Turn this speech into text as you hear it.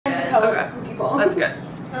Okay. Spooky ball. That's good.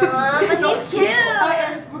 But he's cute. I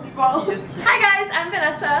am spooky ball. Hi guys, I'm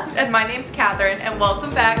Vanessa. And my name's Catherine, and welcome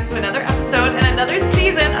back to another episode and another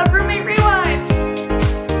season of Roommate Rewind.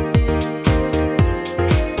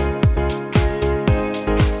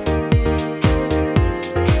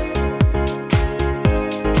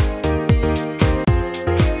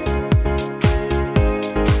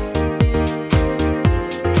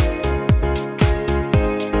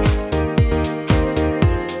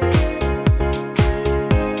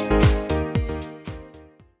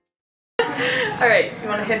 Alright, you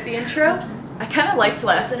want to hit the intro? I kind of liked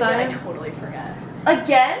last time. I totally forgot.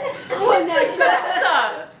 Again? Oh,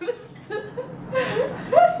 Vanessa!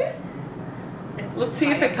 Let's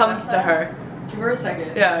see if it comes to her. Give her a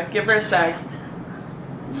second. Yeah, give her a sec.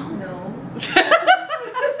 No.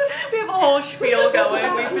 We have a whole spiel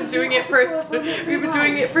going. We've been doing it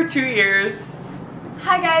for 2 years.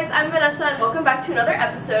 Hi guys, I'm Vanessa and welcome back to another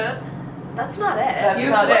episode. That's not it. That's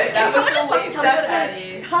not it. Can someone just fucking tell me what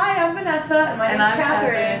it is? Hi, I'm Vanessa, and my name's I'm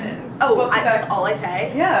Catherine. Oh, that's all I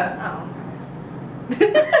say? Yeah. Oh.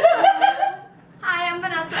 Hi, I'm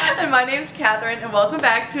Vanessa. And my name's Catherine, and welcome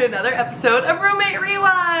back to another episode of Roommate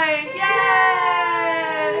Rewind! Yay!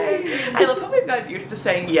 I love how we've gotten used to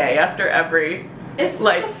saying yay after every. It's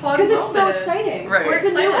like, just a fun Because it's so moment. exciting. Right. It's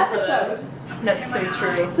a new Excited for episode. That's so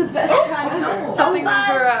true. It's the best time ever. Something buzz.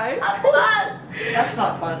 for our eye. A buzz. That's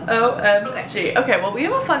not fun. OMG. Okay, well, we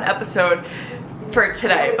have a fun episode for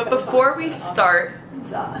today, but before we start,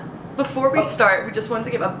 we just wanted to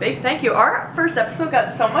give a big thank you. Our first episode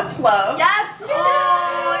got so much love. Yes.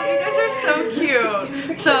 Oh, you guys are so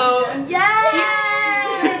cute. So,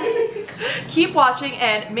 keep watching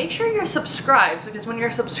and make sure you're subscribed, because when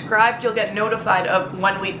you're subscribed, you'll get notified of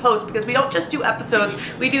when we post, because we don't just do episodes,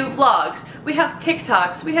 we do vlogs, we have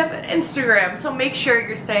TikToks, we have Instagram, so make sure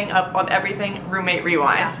you're staying up on everything Roommate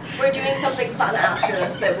Rewind. Yeah. We're doing something fun after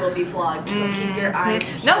this that will be vlogged, so keep your eyes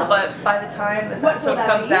peeled. No, but by the time this episode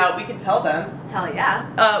comes out, we can tell them. Hell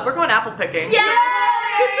yeah. We're going apple picking. Yay!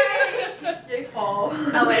 Yay, fall.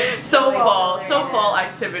 Oh, it's So fall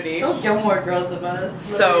activity. So Gilmore Girls of us.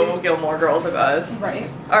 So Gilmore Girls of us. Right.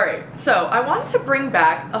 Alright, so I wanted to bring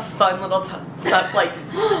back a fun little segment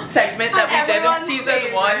that we did in Everyone's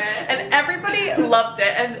season 1, favorite. and everybody loved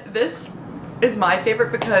it, and this is my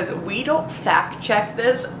favorite because we don't fact check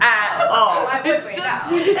this at all. Why would It's we just,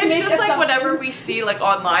 know? We just it's make just like whatever assumptions. we see like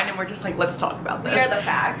online, and we're just like, let's talk about We this. are the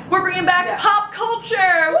facts. We're bringing back Yes. pop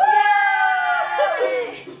culture!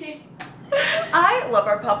 Yay! I love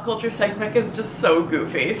our pop culture segment, it's just so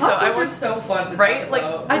goofy. So I was so fun to right, talk like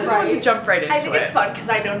about. I just wanted to jump right into I think it. it's fun because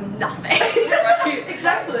I know nothing. Right,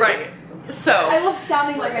 exactly. Right. So I love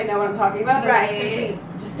sounding like I know what I'm talking about, but I Right. simply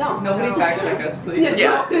just don't. Nobody fact check us, please. Yes,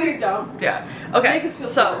 Yeah. no, please don't. yeah. Okay. Make us feel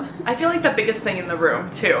So good. I feel like the biggest thing in the room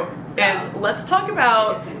too is Yeah. let's talk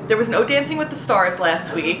about. There was no Dancing with the Stars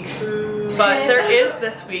last week, but Yes. there is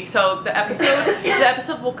this week. So the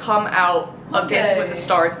episode will come out of Dancing with the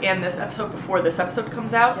Stars and this episode before this episode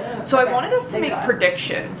comes out. Yeah. So I Okay. wanted us to Thank make God.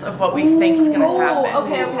 predictions of what we think's gonna happen.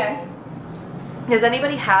 Okay. Does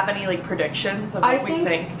anybody have any like predictions of what I we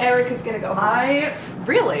think? Eric is gonna go home.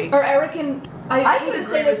 Really? Or Eric and I hate would to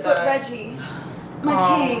agree say this, with but that. Reggie,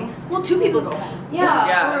 my king. Well, 2 people go home. Yeah.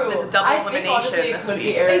 Yeah, True. there's a double I think elimination honestly it this could week.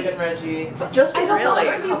 be Eric and Reggie. But just I because don't Really? the want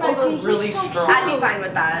other to be couples Reggie. are really He's so strong. I'd be fine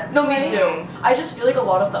with that. No, me Right? too. I just feel like a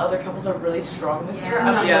lot of the other couples are really strong this year.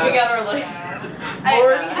 I'm Yeah. looking at her like. I-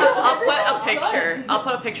 Lord, I'll put a picture. I'll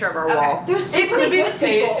put a picture of our Okay. wall. There's so It many could be good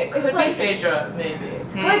people. It could It's be like, Phaedra, maybe.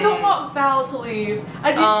 Hmm. But I don't want Val to leave.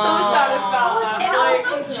 I'd be so sad if Val left. And Like-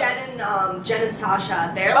 also Jen and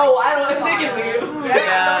Sasha, they're like Oh, I don't think they can bottom. leave.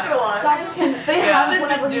 Yeah. Not gonna lie. Sasha can. They Yeah. have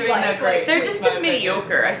whatever been he doing likes. that great. They're just My been opinion.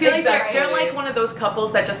 mediocre. I feel like they're Exactly. like one of those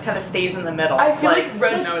couples that just kind of stays in the middle. I feel like, you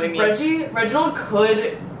know what I mean? Reginald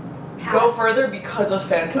could go further because of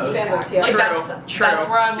fan Because votes. fan votes, yeah. Like True, that's true. That's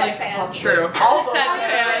where I'm Set like fan. possibly. True. I'll vote Set for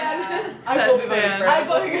fan. I will be Set voting fan. for I him.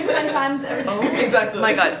 vote for him 10 times every day. Exactly. Oh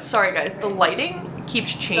my god, sorry guys, the lighting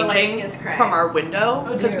keeps lighting changing is correct. from our window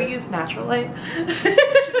Oh, because dear. we use natural light.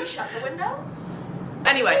 Should we shut the window?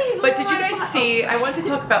 Anyway, Please, but did you oh my guys God. see, I want to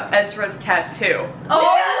talk about Ezra's tattoo.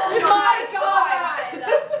 Oh my God.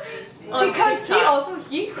 On Because TikTok.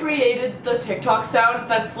 he created the TikTok sound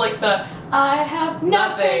that's like the I have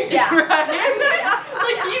nothing. Yeah. Right?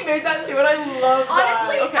 Like he made that too and I love that.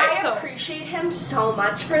 Honestly, Okay, I so- appreciate him so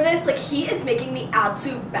much for this. Like, he is making the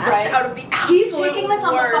absolute best Right. out of the absolute He's taking this on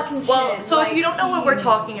the worst. fucking Well, shit. so if Like, you don't know what we're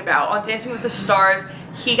talking about, on Dancing with the Stars,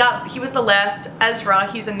 he was the last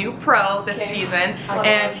Ezra. He's a new pro this season,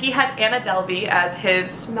 and he had Anna Delvey as his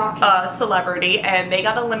celebrity, and they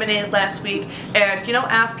got eliminated last week. And you know,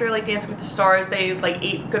 after like Dancing with the Stars, they like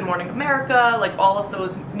ate Good Morning America, like all of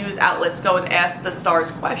those news outlets go and ask the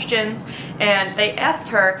stars questions, and they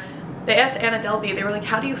asked Anna Delvey, they were like,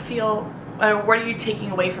 how do you feel, what are you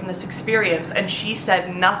taking away from this experience? And she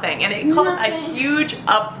said nothing, and it caused a huge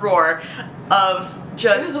uproar of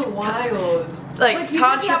just, this is wild, like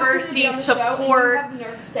controversy, support, you have the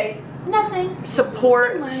nerve to say nothing.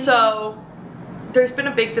 Support. So there's been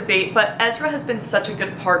a big debate, but Ezra has been such a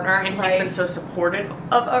good partner, and he's been so supportive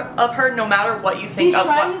of her, no matter what you think of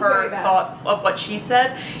what her thought of what she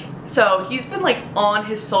said. So he's been like on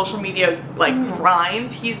his social media like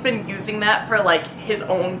grind. He's been using that for like his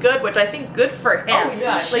own good, which I think good for him. Oh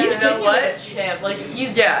yeah, like, he's you know what? Champ. Like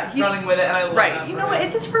he's running with it, and I love right. that You know what?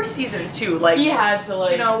 It's his first season too. Like he had to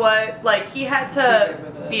like. You know what? Like he had to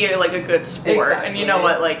be like a good sport, and you know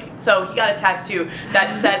what? Like so he got a tattoo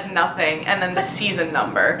that said nothing, and then the season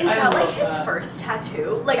number. Is that like his first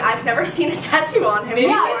tattoo? Like I've never seen a tattoo on him.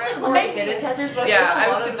 Maybe before. like hidden tattoos, but I a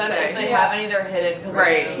was lot of gonna them, say. if they have any, they're hidden because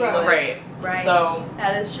Right. So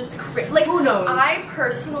that is just crazy. Like who knows? I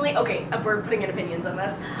personally, we're putting in opinions on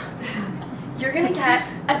this. You're gonna get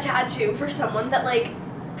a tattoo for someone that like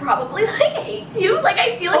probably like hates you. Like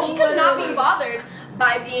I feel like she could not be bothered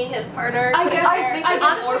by being his partner. I guess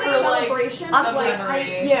it's more for like celebration.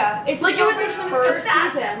 It's like it was his first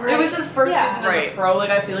season. It was his first season as a pro.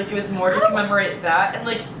 Like I feel like it was more to commemorate that, and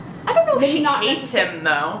like I don't know if maybe she not hates him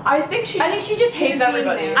though. I think she just hates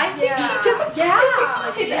everybody. Being there. I think she just she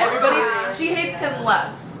hates everybody. She hates him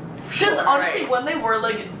less. Because honestly, when they were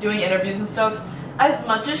like doing interviews and stuff, as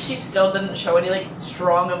much as she still didn't show any like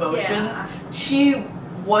strong emotions, she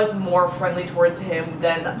was more friendly towards him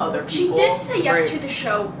than other people. She did say yes to the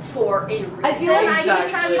show for a reason. I feel like I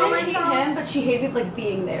keep trying to tell she hated myself him, but she hated like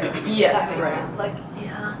being there. Yes, Like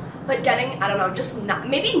but getting, I don't know, just not,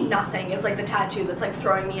 maybe nothing is like the tattoo that's like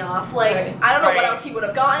throwing me off. Like I don't know what else he would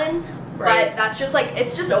have gotten, but that's just like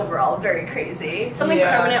it's just overall very crazy. Something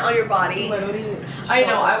permanent on your body. literally. I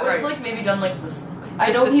know. I would have like maybe done like this. I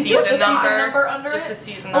Just know the he put the season season number. number under Just it. the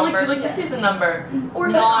season Like number. do like the season number, Or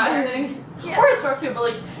not. something. Or a star too, but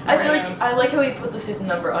like I feel like I like how he put the season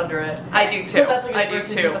number under it. I do too. Because that's like I his do first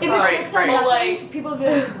too. season If of it's Prom. just nothing, like people would be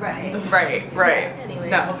like, Right.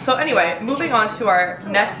 Anyways. No. So anyway, moving on to our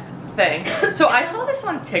next thing. So I saw this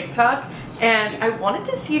on TikTok, and I wanted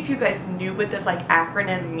to see if you guys knew what this like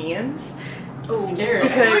acronym means. I'm scared.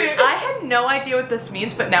 Because I had no idea what this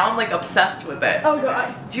means, but now I'm like obsessed with it. oh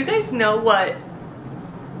god. Do you guys know what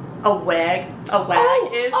a WAG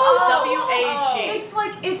is? W-A-G.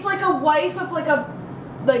 It's like a wife of like a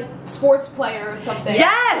sports player or something.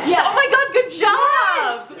 Yes! Yes. Oh my god, good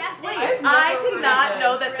job! Yes, I did not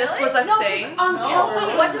know that this was a thing.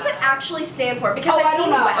 Kelsey, what does it actually stand for? Because I I've don't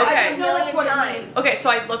seen know. WAGs Okay. a million times. Okay,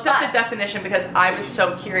 so I looked up the definition because I was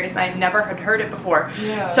so curious. I never had heard it before.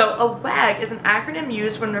 Yeah. So a WAG is an acronym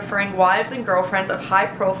used when referring wives and girlfriends of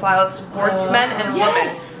high-profile sportsmen and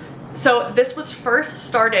women. So this was first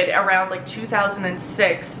started around like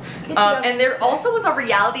 2006, and there also was a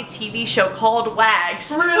reality TV show called WAGs,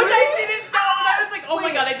 which I didn't know, and I was like, oh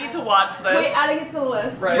my god, I need to watch this. Wait, adding it to the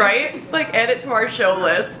list. Right? Like add it to our show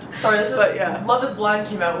list. Sorry, this is Love is Blind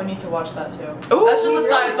came out. We need to watch that too. Ooh, that's just a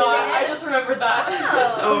side thought. I just remembered that.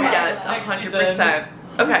 Oh okay. yes, 100%.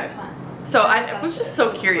 Okay. So I was just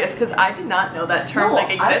so curious because I did not know that term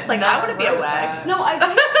exists. Like I want to be a WAG. No, I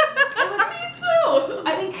think it was.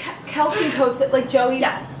 I think Kelsey posted, like Joey's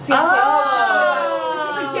fiance and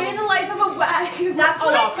she's like, day in the life of a WAG. That's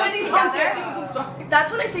what I put together.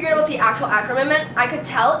 That's when I figured out what the actual acronym meant. I could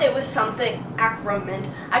tell it was something,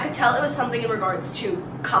 I could tell it was something in regards to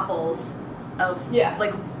couples of,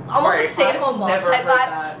 like, almost like stay-at-home mom type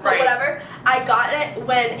vibe, but whatever. I got it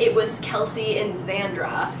when it was Kelsey and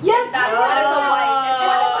Xandra. Yes, that is a wife, and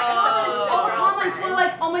that is like a separate all the comments were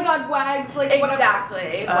like, oh my god, WAGs, like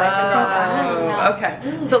exactly. Wife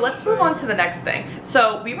okay, so let's move on to the next thing.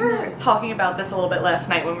 So we were talking about this a little bit last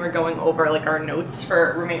night when we were going over like our notes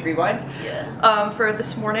for Roommate Rewind for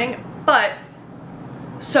this morning, but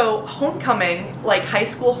so homecoming, like high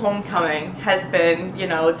school homecoming has been, you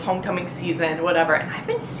know, it's homecoming season, whatever, and I've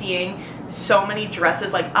been seeing so many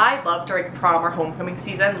dresses. Like I love during prom or homecoming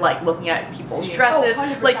season, like looking at people's dresses,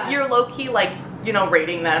 like you're low-key like, you know,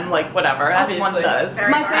 rating them, like whatever, as one does.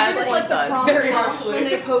 My favorite is like the prom counts when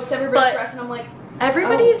they post everybody's dress and I'm like,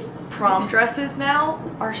 everybody's prom dresses now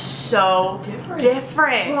are so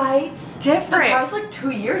different. Right? Different. The past like 2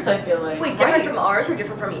 years, I feel like. Wait, different from ours or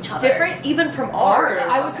different from each other? Different even from ours.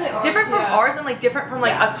 I would say ours, different from ours and like different from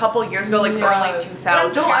like a couple years ago, like early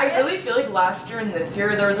 2000s. No, I really feel like last year and this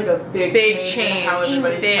year there was like a big change. In how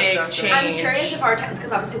everybody kept dressing. I'm curious if our towns,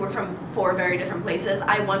 because obviously we're from 4 very different places,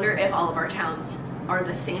 I wonder if all of our towns are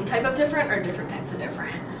the same type of different or different types of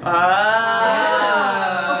different. Okay,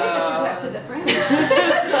 different types of different.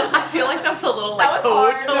 I feel like that was a little like was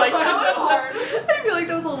code hard. to like. That was hard. I feel like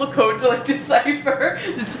that was a little code to like decipher.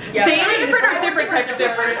 Same different or different type of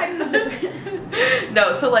different. Types of different.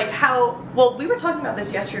 No, so like how? Well, we were talking about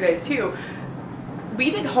this yesterday too. We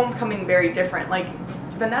did homecoming very different. Like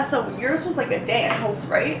Vanessa, yours was like a dance,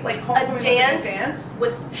 right? Like homecoming was like a dance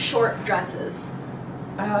with short dresses.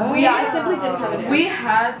 I simply didn't have a dance. We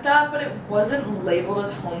had that, but it wasn't labeled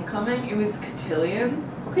as homecoming. It was cotillion.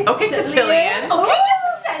 Okay, cotillion. Okay,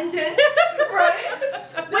 this sentence, right?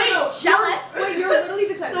 Wait, jealous. Wait, you're literally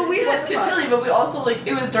deciding. So we had cotillion, but we also like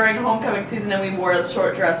it was during homecoming season, and we wore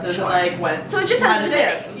short dresses and like went. So it just had a a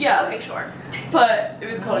dance. Yeah. Okay, sure. But it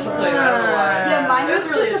was called cotillion. I don't know why. Yeah, mine It was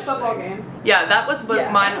was really just a football game. Yeah, that was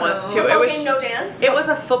what mine was too. Football It was game, no dance. It was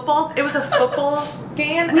a football. It was a football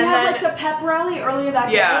game. We and had then, like the pep rally earlier that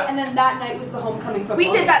day, and then that night was the homecoming football. We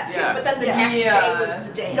did that too, Yeah. but then the next day was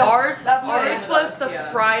the dance. Ours was the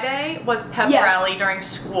Friday was pep rally during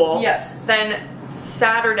school. Yes. Then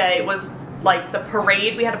Saturday was like the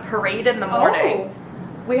parade. We had a parade in the morning.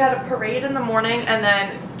 We had a parade in the morning, and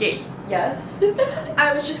then yes.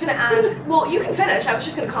 I was just gonna ask. Well, you can finish. I was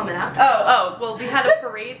just gonna comment after. Well, we had a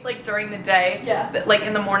parade like during the day. Yeah. Like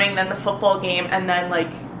in the morning, then the football game, and then like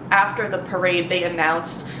after the parade, they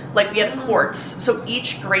announced like we had courts. So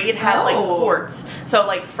each grade had like courts. So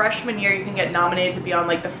like freshman year, you can get nominated to be on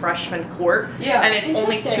like the freshman court. Yeah. And it's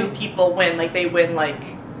only 2 people win. Like they win like.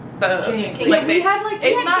 King. Like we had like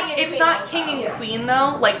it's not king and queen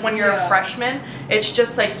though. Like when you're a freshman, it's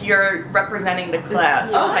just like you're representing the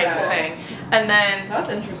class type of thing. And then that's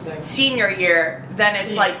interesting. Senior year, then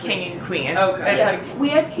it's like king and queen. Okay. It's like we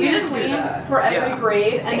had king and queen for every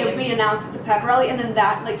grade, and then we announced at the pep rally, and then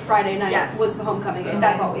that like Friday night was the homecoming game.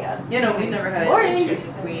 That's all we had. You know, we never had any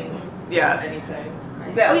queen. Anything.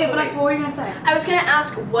 Yeah, Vanessa, what were you gonna say? I was gonna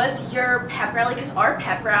ask, was your pep rally, because our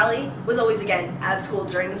pep rally was always, again, at school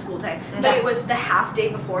during the school time, but it was the half day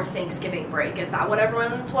before Thanksgiving break. Is that what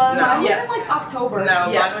everyone's was? No, mine was in like October.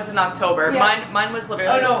 No, mine was in October. Yeah. Mine was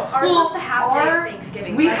literally. Oh no, ours was the half day of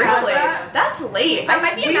Thanksgiving break. Really? That's late. That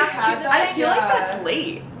might be a Massachusetts thing. I feel like that's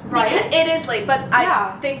late. Right. It is late, but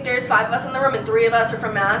I think there's 5 of us in the room and 3 of us are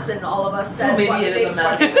from Mass, and all of us said so maybe what it the is day a before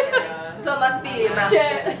Mass. Thanksgiving. So it must be a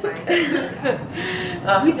Massachusetts thing.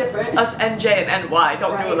 We different. Us NJ and NY,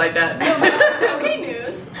 don't do it like that. Okay,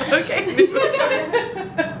 news. Okay.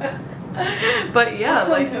 But yeah,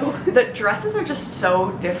 so like new. the dresses are just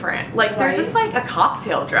so different. Like they're just like a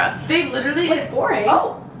cocktail dress. They literally like boring. They're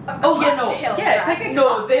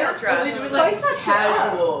dress. dress. Like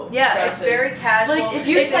casual. Yeah, dresses. it's very casual. Like if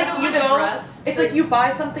you it's think like of you a go, dress, it's like you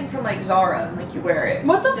buy something from like Zara and like you wear it.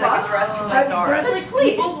 What the Like fuck? a dress from like Zara. There's like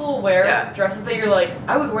people will wear dresses that you're like,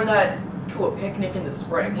 I would wear that to a picnic in the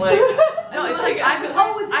spring. Like no, it's like I would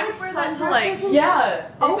wear that to like They've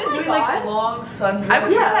been doing like long sundresses. I would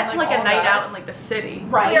wear that to like like a all night that. out in like the city.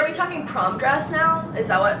 Wait, are we talking prom dress now? Is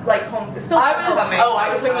that what? Like home. Still homecoming. I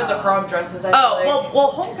was thinking about the prom dresses.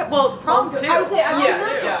 Prom too. I would say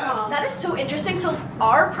yeah. That is so interesting. So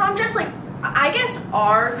our prom dress, like, I guess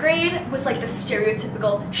our grade was like the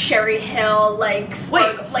stereotypical Sherry Hill, like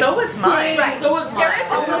sparkle. Wait, like, so was mine. Right. So was mine.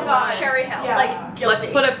 Stereotypical Sherry Hill, like guilty. Let's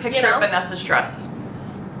put a picture of Vanessa's dress.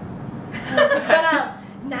 But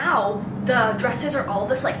now the dresses are all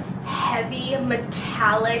this like heavy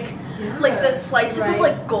metallic, like the slices of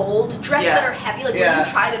like gold dress that are heavy. Like when you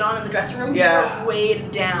tried it on in the dressing room, you were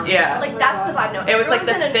weighed down. Yeah, like that's the vibe now. It was like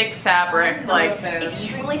the thick fabric, like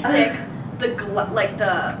extremely thick. The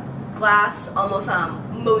glass, almost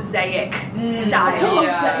mosaic style.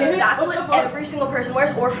 Yeah. That's what every single person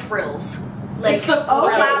wears, or frills. Like it's the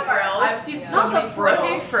frills. I've seen so many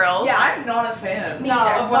frills. Yeah, I'm not a fan. Me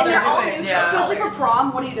neither. Of what And they're all doing. neutral Especially colors. for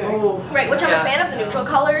prom, what are you doing? Right, which I'm a fan of the neutral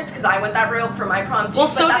colors because I went that route for my prom too. Well,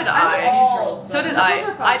 so did I. So did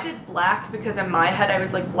I. I did black because in my head I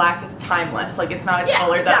was like, black is timeless. Like it's not a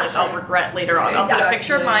color that like I'll regret later on. I'll put a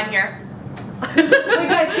picture of mine here. Wait,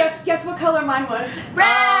 guys, guess what color mine was?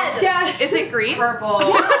 Red. Yeah. Is it green? Purple.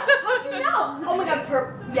 Yeah. How'd you know? Oh my god,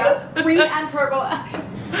 yeah, green and purple actually.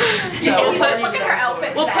 If you just look at her outfit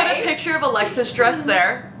today. We'll put a picture of Alexa's dress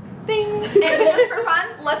there. Ding. And just for fun,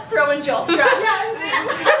 let's throw in Jill's dress.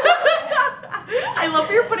 I love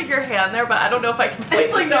you're putting your hand there, but I don't know if I can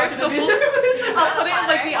place it there. So I'll put it in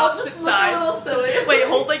like the opposite side. Wait,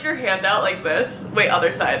 hold like your hand out like this. Wait,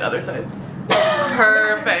 other side, other side.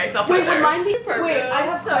 Perfect. I'll put it there. Remind me. Wait, I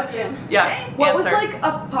have a question. Yeah. What was like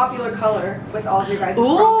a popular color with all of your guys'?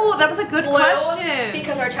 Ooh, that was a good question.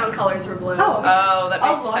 Because our town colors were blue. Oh, that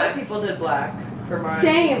makes sense. A lot of people did black for mine.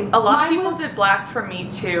 Same. A lot of people did black for me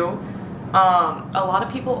too. A lot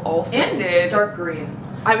of people also did dark green.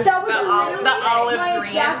 That was the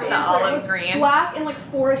olive green. Black and like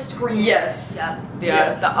forest green. Yes. Yep.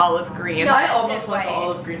 Yeah, the olive green. No, I almost went the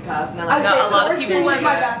olive green path. Now I say a lot of forest people green was went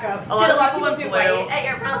my backup. Did a lot of people do white at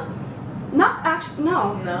your prom? Not actually,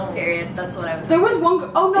 no. No. Period. That's what I was. There was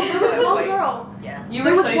one. Oh no, there was one girl. Yeah.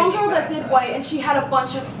 There was one girl that did white, and she had a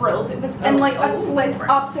bunch of frills. It was and like a slit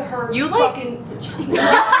up to her fucking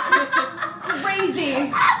vagina.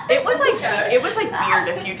 Crazy. It was like weird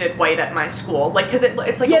if you did white at my school, like because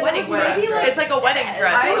it's like a wedding dress. It's like a wedding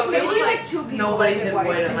dress. It was So maybe was like 2 people. Nobody did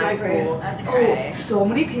white at my school. That's great. Oh, so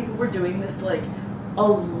many people were doing this like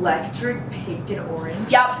electric pink and orange.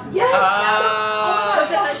 Yep. Yes. Was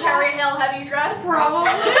it the Sherry Hill heavy dress?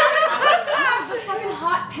 Probably. The fucking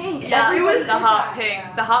hot pink. Yeah. It was the hot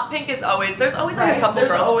pink. The hot pink is always. There's always like a couple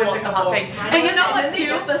girls who like the hot pink. And you know what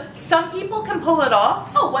too? Some people can pull it off.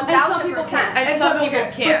 Oh, 1,000%. And some people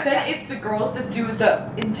can't. But then it's the girls that do the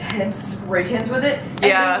intense spray tans with it. And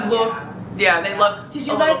Yeah. they look. Yeah, they look. Did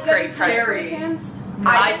you a guys little get crazy. spray tans?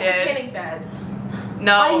 I did. did tanning beds.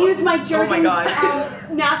 No. I used my Jergens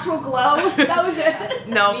God. natural glow. That was it.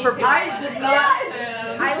 No, for I did not.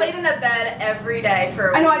 I laid in a bed every day for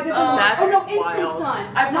a week. I know I did. That's oh no, instant wild.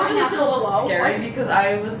 sun. I Not probably looked a natural little glow. scary because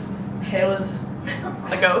I was pale as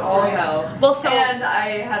a ghost. all hell. Well, so and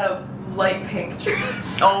I had a light pink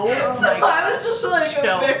dress. Oh So my God. I was just like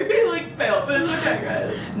Chill. very like pale, but it's okay,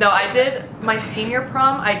 guys. No, I did my senior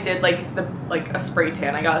prom. I did like a spray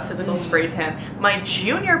tan. I got a physical spray tan. My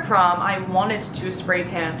junior prom, I wanted to do a spray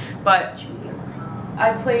tan, but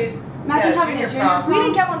I played. Imagine having a junior prom. We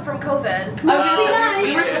didn't get one from COVID. Must be nice.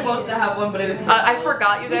 We were supposed to have one, but it was. I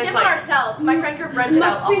forgot you We guys did one like. ourselves. My friend group rented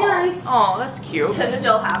out Must be a hall nice. Oh, that's cute. to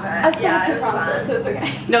still have I it. saw Yeah, two it was proms, fun. so it's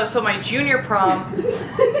okay. No, so my junior prom,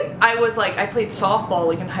 I was like, I played softball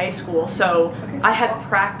like in high school, so I had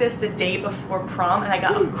practiced the day before prom, and I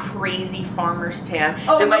got a crazy farmer's tan.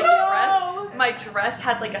 Oh, and no. my dress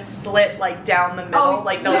had like a slit like down the middle,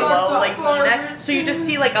 like the yeah, low, like farmer's V-neck. So you just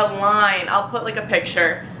see like a line. I'll put like a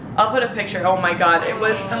picture. I'll put a picture. Oh my God, it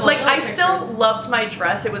was like I still loved my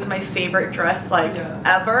dress. It was my favorite dress like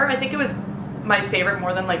ever. I think it was my favorite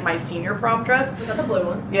more than like my senior prom dress. Was that the blue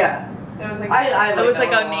one? Yeah. It was like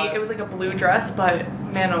it was like a blue dress, but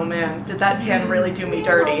man oh man, did that tan really do me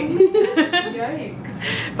dirty. Yikes.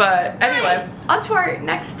 But anyway, Nice. on to our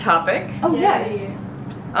next topic. Oh yes.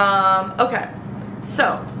 Okay,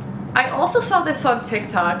 so I also saw this on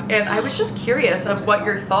TikTok, and I was just curious of what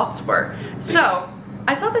your thoughts were. So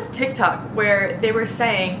I saw this TikTok where they were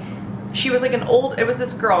saying she was like it was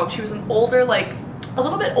this girl, and she was an older, like a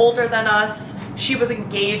little bit older than us. She was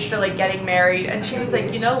engaged or like getting married, and she was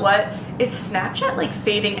like, you know what? Is Snapchat like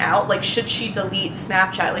fading out? Like, should she delete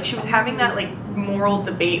Snapchat? Like, she was having that like moral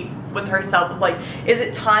debate with herself of like, is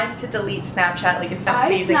it time to delete Snapchat? Like, is that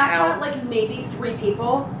phasing out? I Snapchat like maybe 3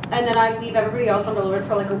 people, and then I leave everybody else unrelated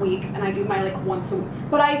for like a week, and I do my like once a week.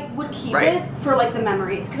 But I would keep it for like the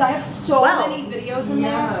memories because I have so many videos in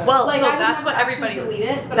there. Well, like, so I would that's never what everybody actually was. delete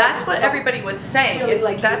it, but That's what everybody was saying. Really Is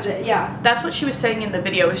like that's use it. Yeah. That's what she was saying in the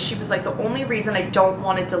video. Is she was like, the only reason I don't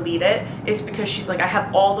want to delete it is because she's like, I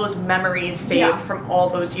have all those memories saved from all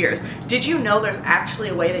those years. Did you know there's actually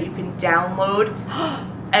a way that you can download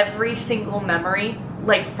every single memory,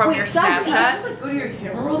 like from your Snapchat? Just like go to your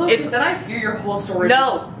camera roll though, It's then I fear your whole story.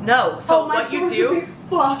 No. So my what you storage do? would be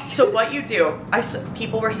fucked. So what you do?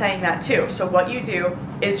 People were saying that too. So what you do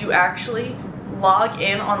is you actually log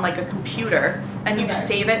in on like a computer and you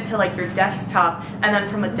save it to like your desktop, and then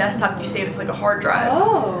from a desktop you save it to like a hard drive.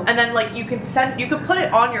 Oh. And then like you could put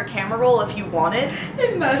it on your camera roll if you wanted.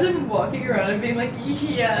 Imagine walking around and being like,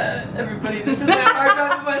 yeah, everybody, this is my hard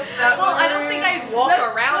drive of my Snap. Well, I don't think I'd walk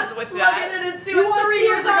around with that. Plug it in and see what 3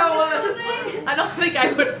 years ago was. I don't think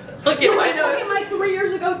I would look at my Look at my 3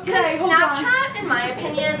 years ago today. Because Hold on. Snapchat, in my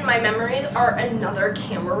opinion, my memories are another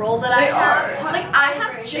camera roll that I They have. are. Like I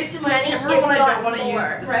have just It's as my many, camera if when I not don't want to more,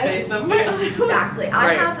 use the right? space of my Exactly.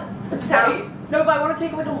 I have No, if I want to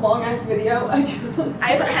take like a long ass video, I do.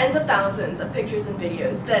 I have tens of thousands of pictures and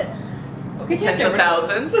videos that, Okay, tens of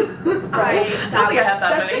thousands. I don't think I have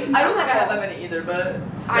that many. I don't think I have that many either, but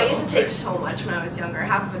still. I used to take so much when I was younger.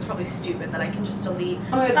 Half of it's probably stupid that I can just delete.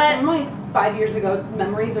 Oh my god, some of my 5 years ago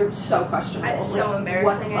memories are so questionable. It's so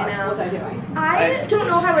embarrassing what the I know. fuck was I doing? I don't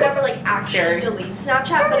know if I would ever like actually Scary. delete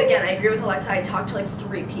Snapchat, but again, I agree with Alexa. I talked to like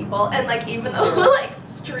 3 people, and like even though like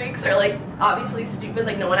streaks are like obviously stupid,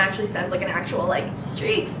 like no one actually sends like an actual like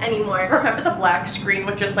streaks anymore. Remember the black screen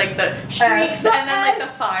with just like the streaks and then like the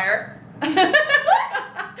fire?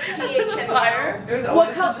 DHM fire. It was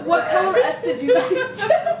What color S did you guys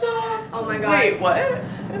Stop. Oh my god. Wait, what?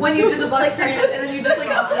 When you did the black Like, screen sometimes and then you it's just like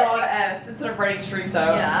just draw an S instead of writing streaks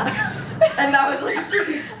out. Yeah. And that was like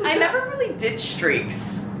streaks. I never really did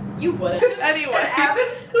streaks. You wouldn't. Anyway,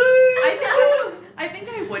 I think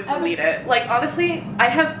I would delete it. Like honestly,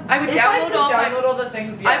 I would download all the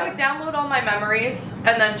things. Yeah. I would download all my memories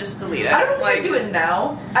and then just delete it. I don't know if like, I'd do it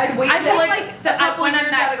now. I'd wait. I feel till, like when I'm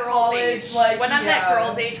that girl's age, like when I'm that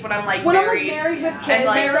girl's age, when I'm like when married, I'm like married with and kids,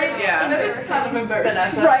 like, married, yeah, and then it's kind of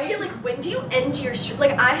embarrassing. right? Yeah, like when do you end your streak?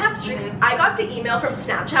 Like I have streaks. I got the email from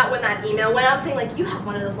Snapchat when that email went out saying like you have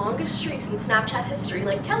one of the longest streaks in Snapchat history.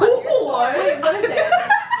 Like tell us your story. Wait, what is it?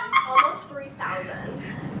 Almost 3,000.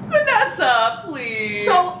 Vanessa, please.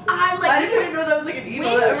 So I'm like, I didn't even know that was like an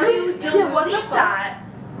email. when that do you ever- delete that?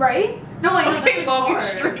 Right? No, I know Okay, that's longest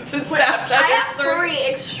hard. streaks in Snapchat. I have history. 3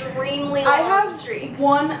 extremely long I have streaks.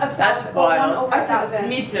 one of That's thousand, one wild. over 1,000.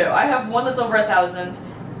 Me too. I have one that's over 1,000.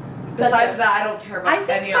 Besides that, I don't care about I think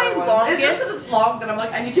any my other one. longest- It's just because it's long that I'm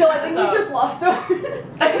like, I need Jill, to. I think we just lost over.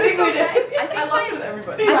 I think we did. I lost it with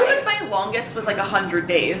everybody. I think my longest was like 100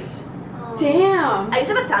 days. Damn. I used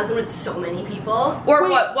to have 1,000 with so many people. Or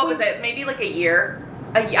Wait, what wait. was it? Maybe like a year.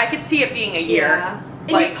 I could see it being a year. Yeah.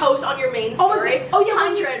 And Like- you post on your main Oh, was story. it? Oh, yeah,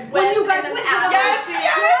 when you- 100 when with, you guys and then went the to the- app.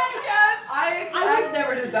 Yes. I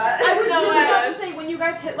never did that. I was No just way. about to say, when you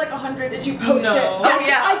guys hit like 100, did you post No. it? Oh, Yes,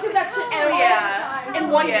 yeah. I did that shit all yeah. the time. In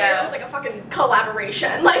one year, Yeah. it was like a fucking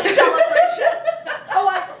collaboration, like celebration.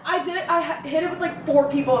 Oh, I did it. I hit it with like 4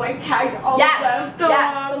 people, and I tagged all Yes, of them.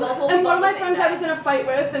 yes, the multiple And people one of my on the same friends I day. was in a fight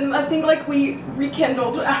with, and I think like we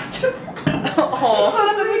rekindled after. She Oh. stood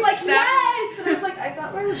up and was like, Snap- yes! And I was like, I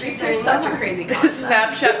thought we were Streaks are such a crazy concept.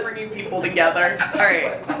 Snapchat bringing people together. All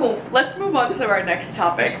right, let's move on to our next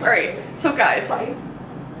topic. All right, so guys, Right?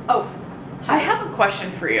 Oh. I have a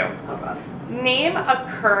question for you. Oh god. Name a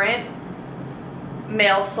current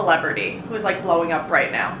male celebrity who's like blowing up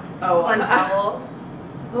right now. Oh. Glenn Powell.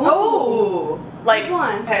 Oh. Like, Come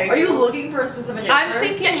on. okay. Are you looking for a specific answer? I'm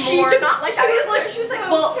thinking Yeah, she more. did not like that answer. She was like,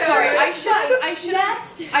 Well, okay. sorry,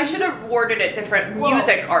 Next. I should have worded it different. Whoa.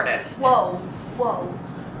 Music artist. Whoa, whoa.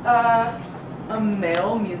 a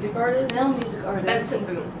male music artist. Male music artist. Benson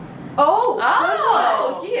Boone. Oh.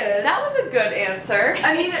 Oh, he is. that was a good answer.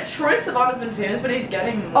 I mean, Troye Sivan has been famous, but he's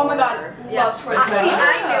getting. Oh my god. older. Yeah. Love Troy See, Sivan.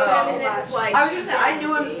 I knew him, and it was like. I was gonna say I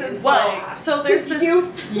knew him since Well, like. so there's Since this.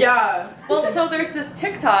 youth. Yeah. Well, so there's this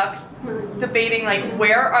TikTok debating like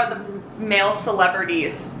where are the male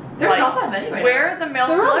celebrities? There's like, not that many right Where are the male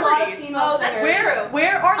There are a lot of celebrities? female Oh, that's singers. true.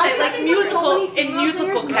 Where are I they? think Like there's musical so many in female musical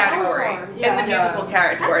singers now category. are. In Yeah. the musical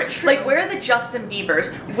category. That's true. Like where are the Justin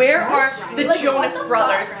Biebers? Where That's are right. the Like, Jonas what the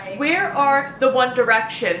Brothers? fuck, right? Where are the One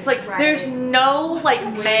Directions? Like Right. there's no like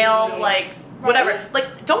male like whatever. Right.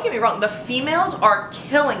 Like don't get me wrong, the females are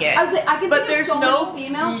killing it. I was like, I can But think of there's so no- many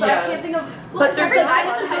females, but I can't Yes. think of. Well, But there's there's a guy a-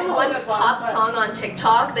 that has there's one a good pop one, but- song on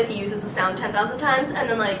TikTok that he uses the sound 10,000 times, and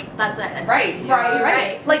then like that's it. Right,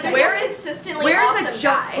 Right. Like There's where no is consistently where's awesome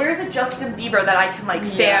guy? where's a Justin Bieber that I can like Yeah.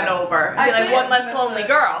 fan over? And be I like think one less that's lonely a-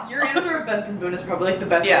 girl. Your answer of Benson Boone is probably like the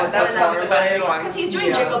best Yeah, one. that's so probably far. the best Like, one. Because he's doing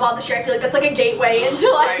Yeah. Jingle Ball this year. I feel like that's like a gateway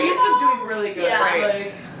into like. Right. He's been doing really good. Yeah. Right.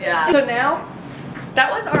 Like, Yeah. So now, that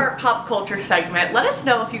was our pop culture segment. Let us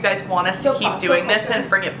know if you guys want us to So keep pop, so doing this culture. and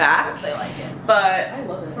bring it back. They like it. But I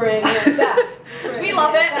love it. Bring it back. Because Bring we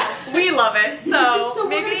love it. back. we love it. So, So we're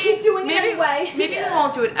maybe gonna keep doing it maybe, anyway. Maybe Yeah. we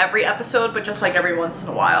won't do it every episode, but just like every once in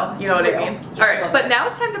a while. You know what I Real. mean? Alright, but now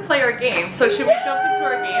it's time to play our game. So should we jump into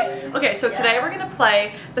our game? Okay, so today we're gonna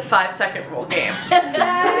play the 5-second rule game.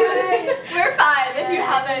 Yay. We're 5 if you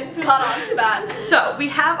haven't caught on to that. So we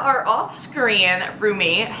have our off-screen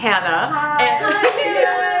roomie, Hannah.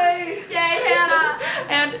 Yay! Yay, Hannah!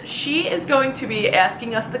 And she is going to be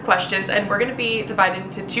asking us the questions, and we're going to be divided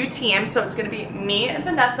into 2 teams. So it's going to be me and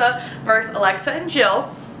Vanessa versus Alexa and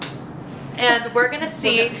Jill. And we're going to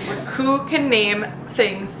see who can name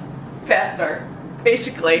things faster,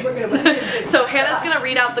 basically. We're gonna So Hannah's going to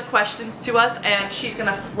read out the questions to us, and she's going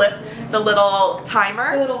to flip the little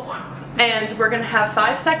timer. A little. And we're going to have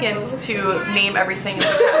 5 seconds to name everything in the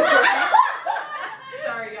category.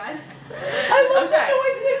 Sorry, guys. I love Okay. the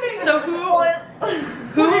noise it makes. So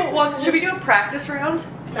who wants Should we do a practice round?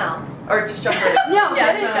 No. Or just jump right in? No,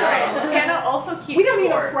 Yeah, just no. Hannah also keeps We don't need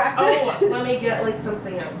score. to practice. Oh, let me get like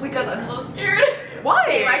something else. Because I'm so scared. Why?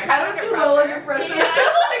 Same, I don't do well under pressure. No,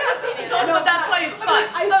 but that's why it's fun.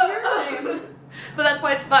 I feel the same. But that's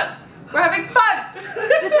why it's fun. We're having fun.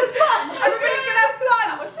 This is fun. Everybody's gonna have fun.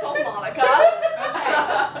 That was so Monica.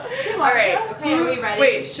 All right. Okay, are we ready?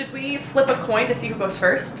 Wait, should we flip a coin to see who goes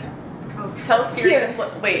first? Oh, Tell Siri Here. to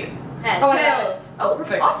flip. Wait. And Oh, tails. Oh,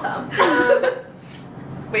 perfect. Awesome.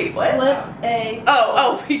 Wait, what? Flip a.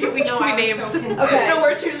 Oh, we No, I was named. so confused. Okay. No,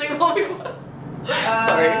 we're choosing only one.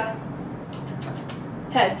 Sorry.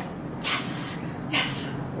 Heads. Yes.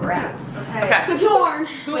 Yes. Rats. Okay. Darn.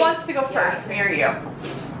 Who Wait, wants to go yeah, first? Me or you?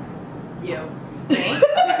 You. Me.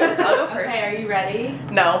 I'll go first. Okay, are you ready?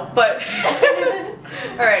 No, but.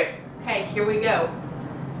 All right. Okay, here we go.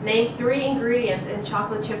 Name 3 ingredients in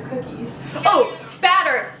chocolate chip cookies. Oh,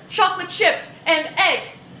 batter, chocolate chips, and egg.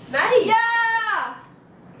 Nice. Yeah.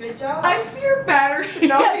 Good job. I fear batter should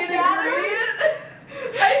not Yeah, be an batter? ingredient.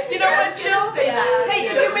 You know what, Jill? Say that. Hey,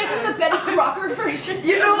 if you're making the Betty Crocker version.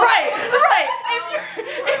 You know, right.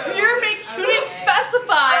 If you're making, you didn't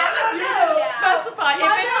specify. You didn't specify. If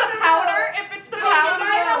it's the powder, if it's the In powder.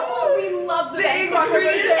 my household, we love the Betty Crocker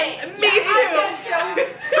version. Me too.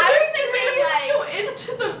 I was thinking like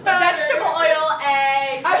Into the powder. vegetable oil,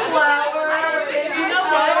 eggs, Flour. You know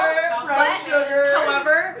what? What? Sugar.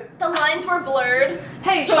 However, The lines were blurred.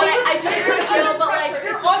 Hey, So I took her to Jill, but like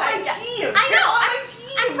you're it's on okay. my team. I know.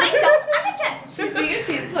 I'm playing devil's advocate. She's being a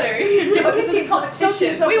team player. Okay, team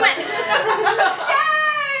competition. We win. Yay!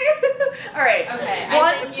 All right. Okay, I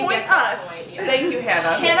 1 think you point get that us. point, yeah. Thank you,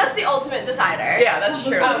 Hannah. Hannah's the ultimate decider. Yeah, that's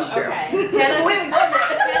true. Oh, That's true. okay.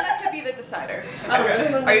 Hannah could be the decider. Oh,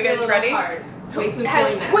 this one's Are you a guys little ready? hard. Wait, who's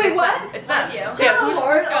Has- going next? Wait, what? It's them. Thank you. Yeah, Oh, who's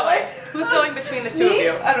Lord, going? Who's going between the two of Me?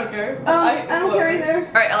 you? I don't care. I don't care either.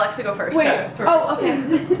 All right, Alexa, go first. Wait. Yeah, Oh, okay.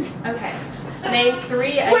 Okay. Name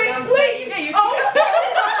 3 items Wait, that you yeah, you.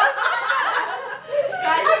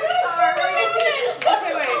 Guys, I'm sorry.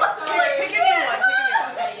 Okay, wait. Pick a new one.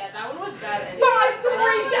 Okay, yeah, that one was bad. Anyway. But I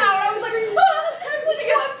freaked out. I was like, She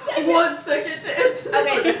got 1 second to answer.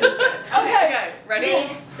 Okay, this is good. Okay, ready?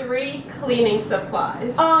 Name 3 cleaning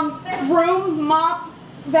supplies. Broom, mop,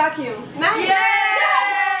 vacuum. Nice. Yay!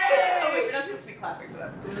 Oh wait, you're not supposed to be clapping for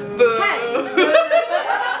that. Boo. Hey, what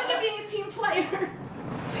happened to being a team player?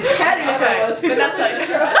 Caddy never Okay, was. Vanessa. This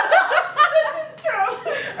is true.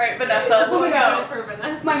 All right, Vanessa, let's Let's go. go for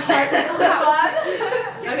Vanessa. My heart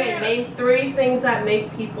is Okay, name 3 things that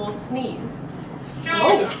make people sneeze.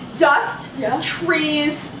 Oh. Dust, Yeah.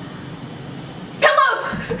 trees, pillows.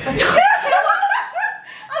 A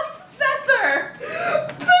feather.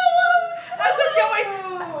 Pillows. That's a going.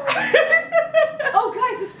 Oh,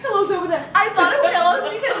 guys, there's pillows over there. I thought of pillows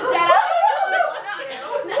because Dad.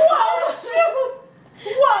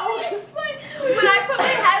 Whoa. When I put my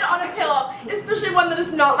head on a pillow, especially one that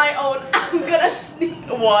is not my own, I'm gonna sneeze.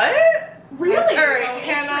 What? Really? All right, So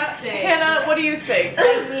Hannah. interesting. Hannah, what do you think? I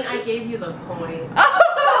mean, I gave you the point.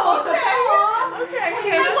 Oh, okay. Okay,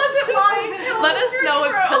 It Hannah. wasn't mine. Pillows Let us are know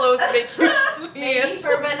true. if pillows make you Maybe sneeze.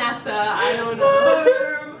 for Vanessa, I don't know.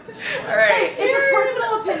 All right. It's a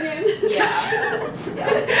personal opinion.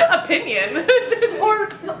 Yeah. Opinion. Or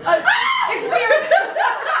experience.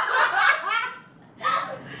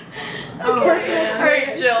 Oh, Personal man. All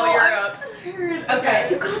right, Jill, you're I'm up. You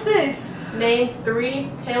Okay. got this. Name 3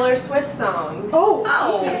 Taylor Swift songs. Oh.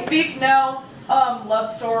 Oh. Speak Now, Love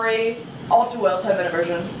Story, All Too Well type of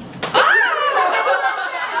version.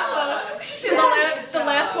 She's the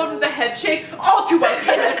last one with the head shake. All too well.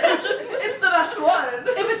 It's the best one.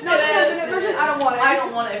 If it's not the 10-minute version, I don't want it. I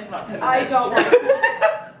don't want it if it's not 10 minutes. I don't want it.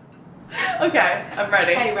 Okay, I'm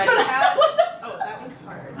ready. Okay, ready? Oh, that one's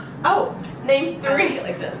hard. Oh, name 3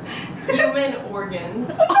 like this. human organs.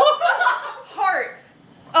 Heart,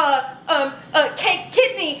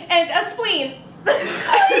 kidney, and a spleen.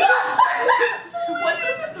 What's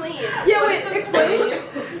a spleen? Yeah, wait, explain.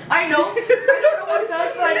 I know. I don't know what it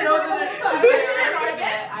does, but I know that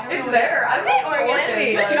it's there. I don't know if Organ.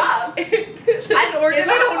 it's Good job. Is it an organ?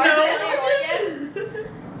 I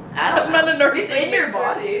don't know. I'm not a nurse. It's in your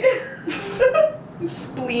body.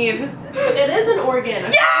 Spleen. It is an organ.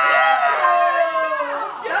 Yes,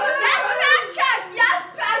 fact check. Yes,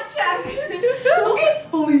 fact check. Okay,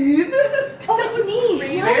 spleen. Oh, it's me.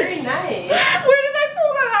 Very nice. Where did I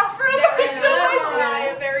pull that out from? Very good,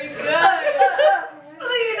 Mariah. Very good.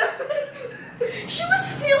 Spleen. She was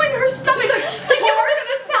feeling her stomach. Like you were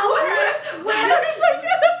gonna tell her.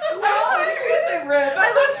 I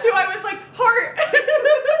looked too. I was like, heart.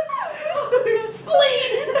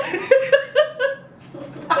 Spleen.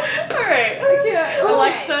 All right. I can't. Alexa,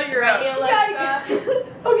 Alexa, you're Ready, up. Alexa?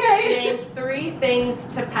 Okay. Name 3 things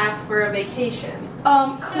to pack for a vacation.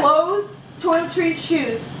 Clothes, toiletries,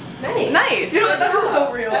 shoes. Nice. You know what? That's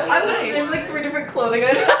so real. That's I nice. named like 3 different clothing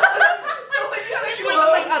items. She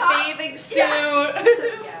wants like a bathing suit. Yeah.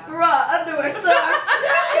 Bra, underwear, socks.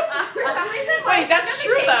 For some reason, Wait, that's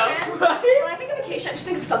true though. when I think of vacation, I just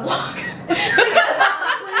think of sunblock.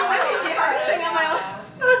 First thing on my list.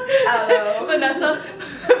 Hello.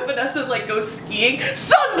 Vanessa like goes skiing.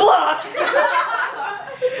 Sunblock!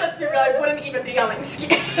 Let's be real, I wouldn't even be going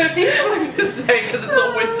skiing. I'm just saying because it's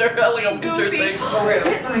a winter, like a winter Goofy. thing.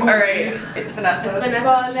 Alright, it's Vanessa. It's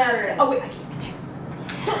Vanessa's Vanessa. turn. Oh wait, I can't.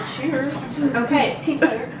 Cheers. Okay. Team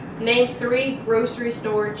player. Name 3 grocery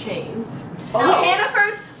store chains.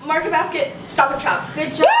 Hannaford's, Market Basket, Stop and Shop.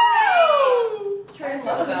 Good job. Trying to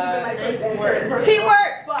love that. my first Nice answer. work.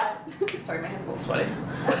 Teamwork! But Sorry, my hand's a little sweaty.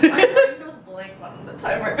 My brain goes blank when the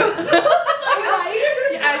timer goes.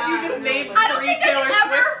 right? As you just named I don't 3 think I Taylor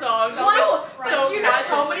ever Swift songs. once- So you know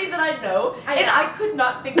how many that I know, I and know. I could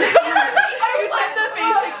not think of You said the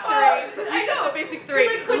basic 3. You said the basic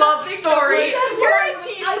 3. Love Story. You're a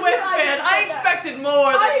T Swift fan. I expected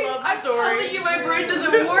more than Love Story. telling you, my brain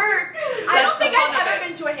doesn't work. I don't That's think the fun I've of ever it.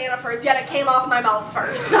 been to a Hannaford's yet. It came off my mouth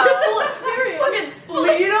first. So Fucking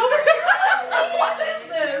spleen over here. What is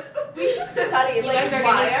this? we should study You like guys are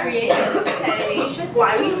why getting we creative. say You should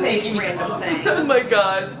why we study. say Making me random cough. things. Oh my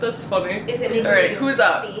god, that's funny. Is it making Alright, you who's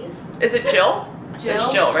up? sneeze? Is it Jill? It's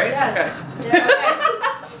Jill, right? Yes. Okay.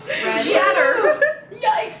 Ready? Shatter.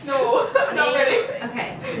 Yikes! No, I'm not ready. Okay.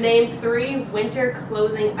 Name 3 winter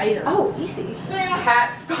clothing items. Oh, easy.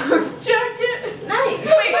 Hat, scarf, jacket. Nice.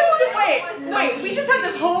 Wait, we just had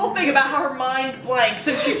this whole thing about how her mind blanks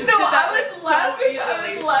and she just No, did that I like, was so laughing. I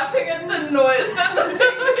easily. was laughing at the noise that the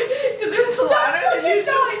because it was louder than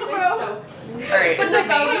usual. Alright, But is it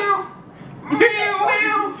the me?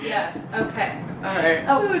 Yes. Okay. Alright.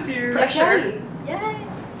 Oh, dear. Pressure. Yay!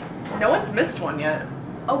 No one's missed one yet.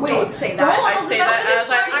 Oh wait, don't say Don't that. I say that as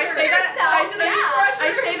I say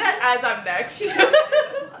Yeah. that as I'm next.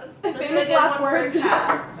 Famous last words.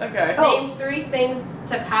 Okay. Name 3 things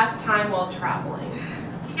to pass time while traveling.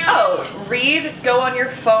 Oh, read, go on your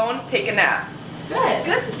phone, take a nap. Good.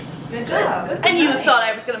 Good. Good job. Good. And you Nice. thought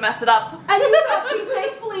I was gonna mess it up. And you thought she'd say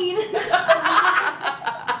spleen.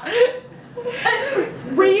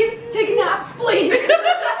 Read, take a nap, spleen.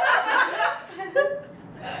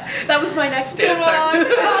 That was my next If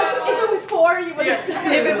answer. it was 4, you would have said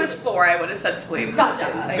If it was 4, I would have said spleen. Gotcha.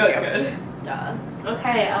 Thank Good, you. good. Duh.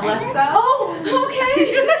 Okay, Alexa. Oh, okay.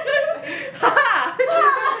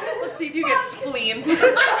 Let's see if you get spleen.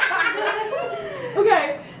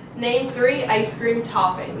 Okay. Name 3 ice cream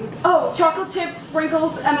toppings. Oh, chocolate chips,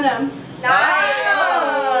 sprinkles, M&Ms. Nice.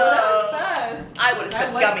 Oh. Fast. I would have said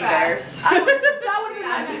That was gummy fast. bears. That would be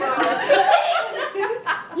my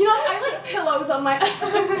You know, I like pillows on my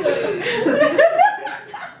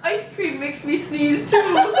Ice cream makes me sneeze too.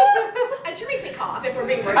 Ice cream makes me cough if we're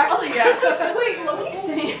being real. Actually, yeah. Wait, Loki's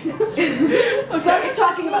saying. What are you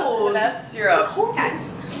talking about? Vanessa, you're up.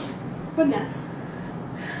 Yes. Vanessa.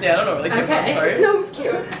 Yeah, I don't know where they came from, Okay. sorry. No, it was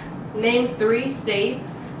cute. Name 3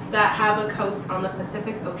 states that have a coast on the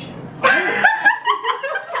Pacific Ocean.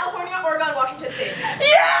 California, Oregon, Washington State. Yes!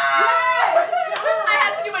 I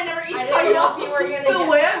had to do my never eat I sign didn't know off. if you were gonna The get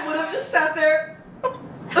way that. I would have just sat there.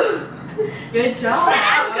 Good job.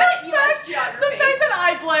 I'm good at U.S. The geography. fact that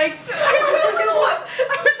I blanked. I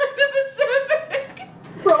was like the Pacific.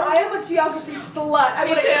 Bro, I am a geography slut. I Me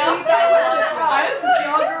would have too. eat that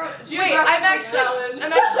Wait,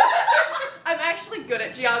 I'm actually good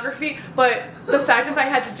at geography, but the fact if I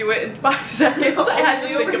had to do it in 5 seconds, I had to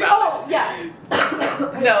think about Oh, yeah. it.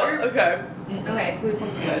 No, okay. Okay, who's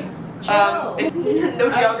good? No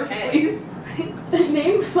geography, Okay. please.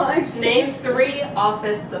 Name 5 states. Name 3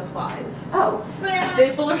 office supplies. Oh.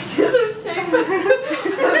 Staple or scissors tape. Sorry, the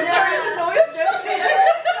noise gets me.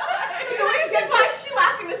 The noise gets why is she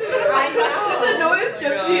laughing? This isn't a fine question. The noise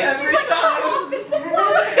gets me gosh. She's every like, time. office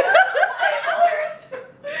supplies.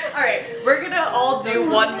 Alright, we're gonna all do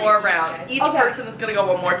one more round. Each Okay. person is gonna go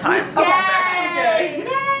one more time. Yay!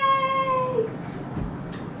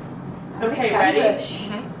 Okay, I ready? wish.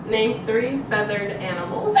 Name 3 feathered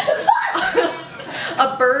animals.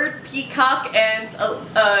 A bird, peacock, and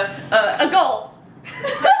a gull.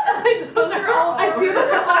 Those are all. I feel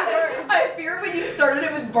those are all words. I fear when you started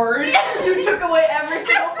it with bird, you took away every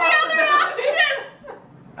single Every other possibility. option.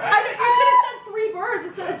 I know, you should have said 3 birds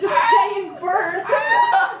instead of just saying bird. A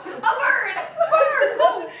bird.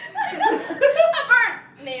 Oh. A bird.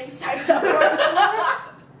 Names, types of words.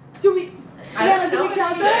 Do we? I Nana, don't do we know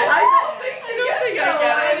count if that? I don't think I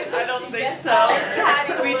get it. I don't think so. Patty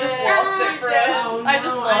Chris. I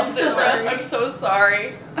just lost it, Chris. I'm so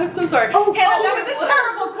sorry. I'm so sorry. Oh, Hannah, that was a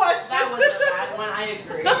terrible question. That was a bad one. I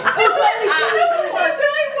agree. It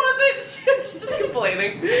really wasn't. She's just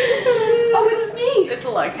complaining. Oh, it's me. It's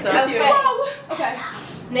Alexa. Okay. Whoa. Okay.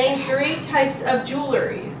 Name 3 types of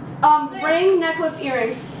jewelry. Ring, necklace,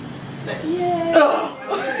 earrings. Nice. Yay. Can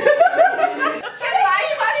my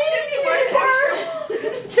question be worth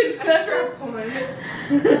Extra points.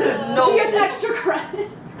 She gets extra credit.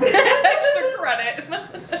 Extra credit.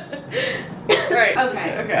 Alright.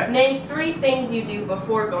 Okay. Name 3 things you do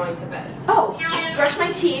before going to bed. Oh. brush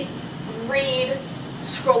my teeth, read,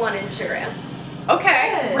 scroll on Instagram.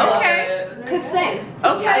 Okay. Good. Okay. Cause same.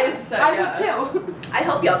 Okay. Yes, I would too. I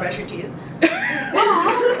hope y'all brush your teeth.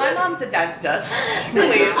 My mom's a dentist.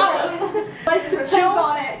 Please. Oh. Like depends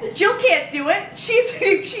on it. Jill can't do it. She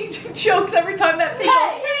chokes every time that thing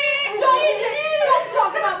Hey, don't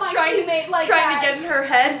talk about my teammate like trying that. to get in her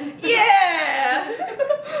head. Yeah.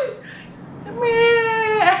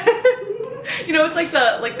 You know, it's like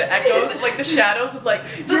the echoes of like the shadows of like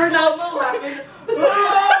the slow-mo laughing.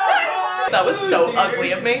 That was so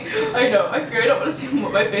ugly of me. I know. I fear I don't want to see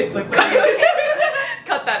what my face looks like.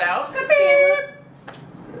 Cut that out.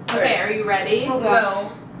 Okay, are you ready? Okay.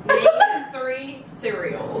 No. Name 3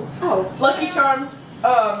 cereals. Oh. Lucky Charms.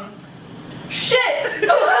 Shit.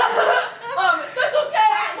 Special K.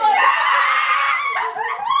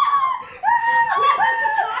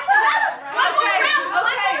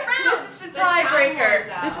 This is the tiebreaker.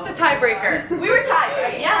 This is the tiebreaker. We were tied,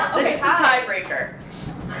 right? Yeah. This is the tiebreaker.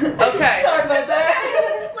 Okay. Sorry about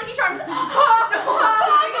that. Lucky Charms.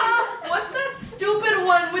 What's that stupid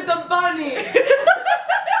one with the bunny?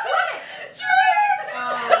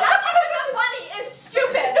 Bunny is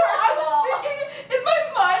stupid, first of all. In my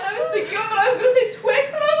mind, I was thinking of it. I was gonna say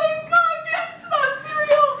Twix, and I was like, fuck, it's not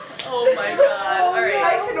cereal. Oh my god. Alright. I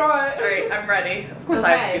cannot. Alright, I'm ready. Of course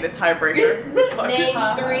I have to be the tiebreaker. Name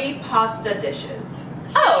 3 pasta dishes.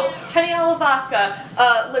 Oh, penne alla vodka,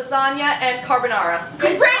 lasagna, and carbonara.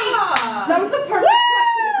 Great! That was the perfect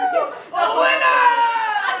question. The winner!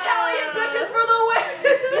 Italian bitches for the win!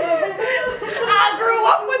 I grew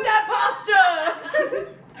up with that pasta!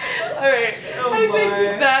 Alright, Oh I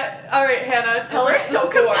think that. Alright, Hannah, tell us the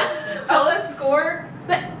score. Tell us score.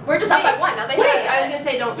 But we're just up by 1, now they Wait, have I was gonna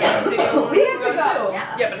say don't get it. We have to go.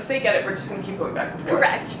 Yeah. Yeah, but if they get it, we're just gonna keep going back and forth.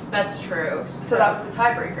 Correct. That's true. So that was the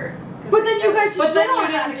tiebreaker. But then you guys just But then went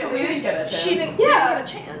you on after didn't. We didn't get a chance. She didn't Yeah. get a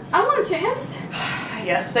chance. I want a chance.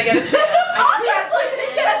 Yes, they get a chance. Obviously, they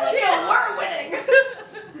get a chance. We're winning.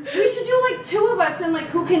 We should do like 2 of us and like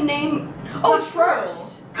who can name Oh,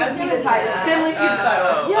 first. I was Could be gonna the say tiebreaker. Family Feud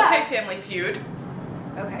style. Yeah. Okay, Family Feud.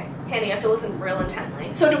 Okay. Hannah, you have to listen real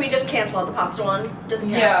intently. So do we just cancel out the pasta one? Doesn't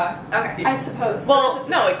count? Yeah. Okay. I suppose. Well, this is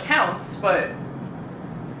no, it counts, but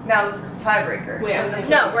now this is the tiebreaker. Wait, And this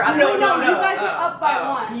No, we're up. no, by you guys are up by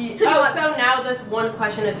 1. So do you want- So now this one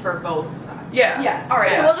question is for both sides. Yeah. Yes.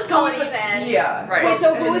 Alright, so Yeah. we'll just call it it's even. Yeah. Right. Wait,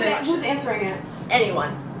 so And then who's answering it?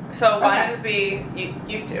 Anyone. So why Okay. would be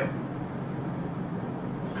you two?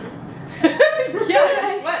 Yeah, I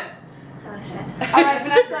just went. Oh, shit. Alright,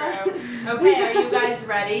 Vanessa. Okay, are you guys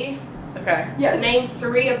ready? Okay. Yes. Name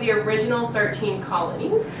 3 of the original 13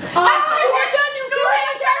 colonies. Georgia, New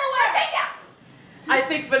Jersey, Delaware. I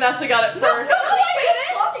think Vanessa got it first.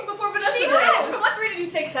 Talking before Vanessa She finished, but what 3 did you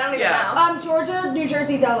say? 'Cause I don't even Yeah. know. Georgia, New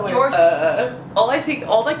Jersey, Delaware. Georgia. All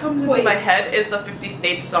that comes into my Wait. head is the 50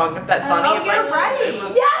 States song of that bunny. Oh, of, you're like, right.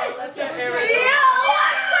 Yes! That's your favorite.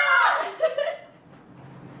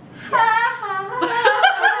 Why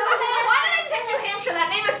did I pick New Hampshire? That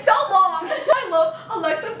name is so long. I love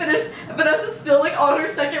Alexa finished. Vanessa's still like on her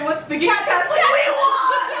second one speaking. Cat's like, we won!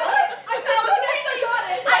 I thought Vanessa got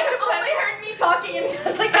it. I only heard me talking and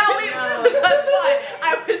it's like, now we won. That's why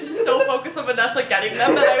I was just so focused on Vanessa getting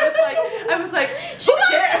them that I was like, She who got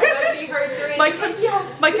cares? She heard 3. My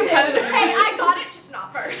competitor. Hey, I got it, just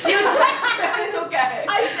not first. It's okay.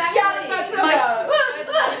 I shouted much of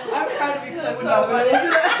I'm proud of you because I would So not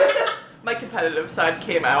win. My competitive side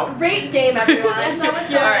came out. Great game, everyone. Yes, that was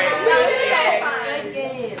so Yeah. Alright. fun. That was so fun. Good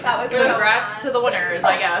game. That was so Congrats fun. to the winners,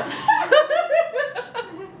 I guess.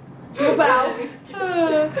 Wow.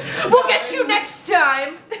 We'll get you next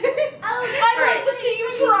time. I'd like to see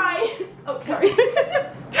you try. Oh, sorry. Okay.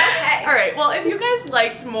 Alright, well, if you guys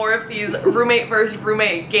liked more of these roommate versus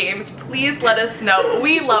roommate games, please let us know.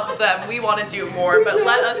 We love them. We want to do more, but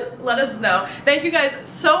let us know. Thank you guys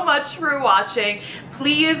so much for watching.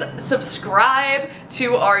 please subscribe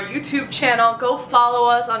to our YouTube channel. Go follow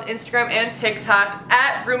us on Instagram and TikTok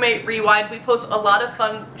at Roommate Rewind. We post a lot of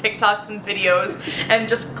fun TikToks and videos and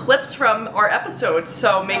just clips from our episodes.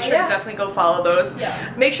 So make sure to definitely go follow those.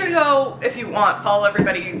 Yeah. Make sure to go, if you want, follow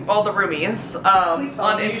everybody, all the roomies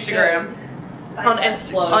on Instagram. On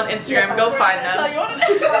Instagram, go find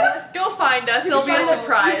them. Go find us. It'll be a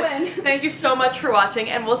surprise. Thank you so much for watching,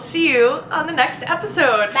 and we'll see you on the next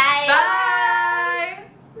episode. Bye. Bye.